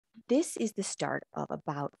this is the start of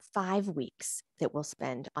about 5 weeks that we'll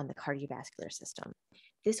spend on the cardiovascular system.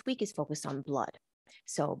 This week is focused on blood.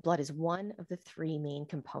 So blood is one of the 3 main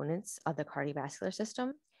components of the cardiovascular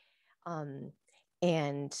system.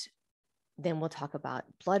 And then we'll talk about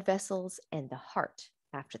blood vessels and the heart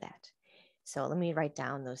after that. So let me write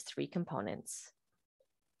down those 3 components.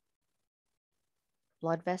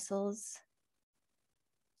 Blood vessels,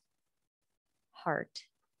 heart,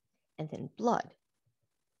 and then blood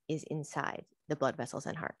is inside the blood vessels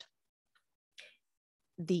and heart.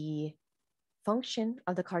 The function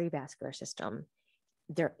of the cardiovascular system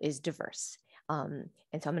there is diverse. And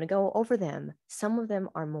so I'm going to go over them. Some of them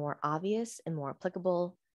are more obvious and more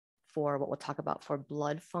applicable for what we'll talk about for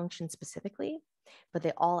blood function specifically, but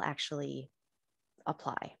they all actually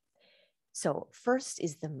apply. So first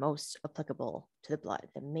is the most applicable to the blood.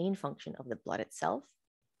 The main function of the blood itself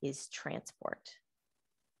is transport.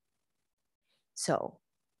 So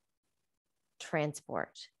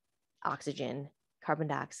transport oxygen, carbon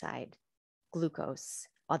dioxide, glucose,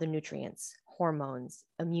 other nutrients, hormones,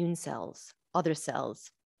 immune cells, other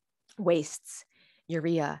cells, wastes,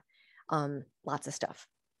 urea, lots of stuff.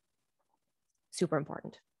 Super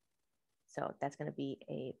important. So that's going to be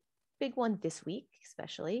a big one this week,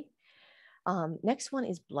 especially. Next one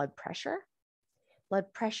is blood pressure.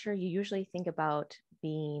 Blood pressure, you usually think about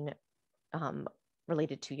being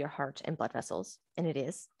related to your heart and blood vessels, and it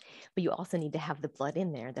is, but you also need to have the blood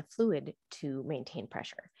in there, the fluid, to maintain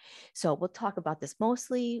pressure. So we'll talk about this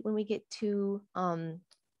mostly when we get to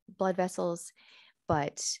blood vessels,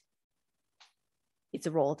 but it's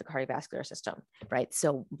a role of the cardiovascular system, right?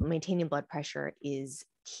 So maintaining blood pressure is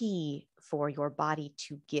key for your body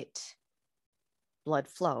to get blood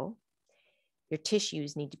flow. Your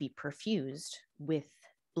tissues need to be perfused with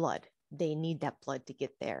blood. They need that blood to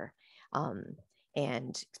get there.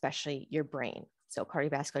 And especially your brain. So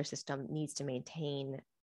cardiovascular system needs to maintain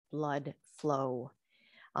blood flow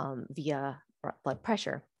via blood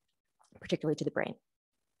pressure, particularly to the brain.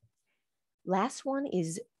 Last one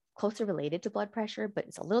is closely related to blood pressure, but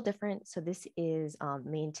it's a little different. So this is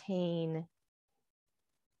maintaining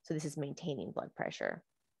blood pressure.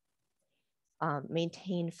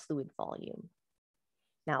 Maintain fluid volume.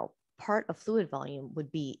 Now, part of fluid volume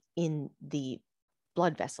would be in the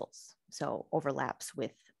blood vessels, so overlaps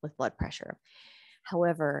with blood pressure.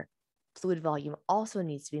 However, fluid volume also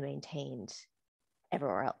needs to be maintained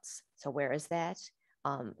everywhere else. So where is that?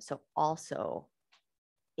 So also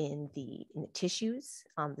in the tissues,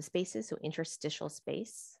 the spaces, so interstitial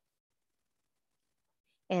space,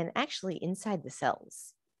 and actually inside the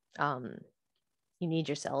cells. You need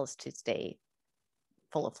your cells to stay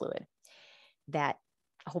full of fluid. That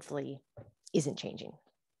hopefully isn't changing.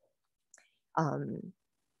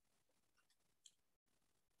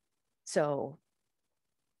 So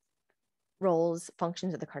roles,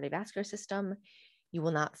 functions of the cardiovascular system. You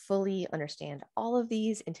will not fully understand all of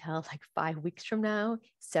these until like 5 weeks from now,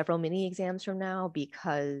 several mini exams from now,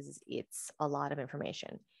 because it's a lot of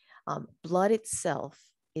information. Blood itself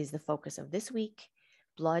is the focus of this week.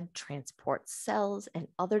 Blood transports cells and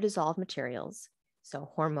other dissolved materials, so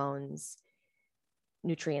hormones,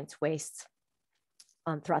 nutrients, wastes,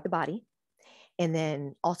 throughout the body, and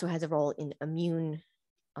then also has a role in immune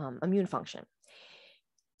function.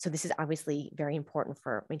 So this is obviously very important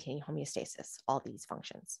for maintaining homeostasis, all these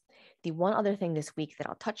functions. The one other thing this week that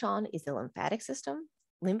I'll touch on is the lymphatic system.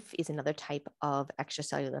 Lymph is another type of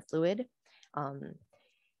extracellular fluid,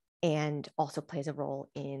 and also plays a role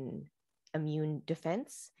in immune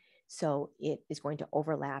defense. So it is going to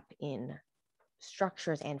overlap in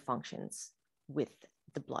structures and functions with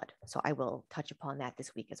the blood. So I will touch upon that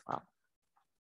this week as well.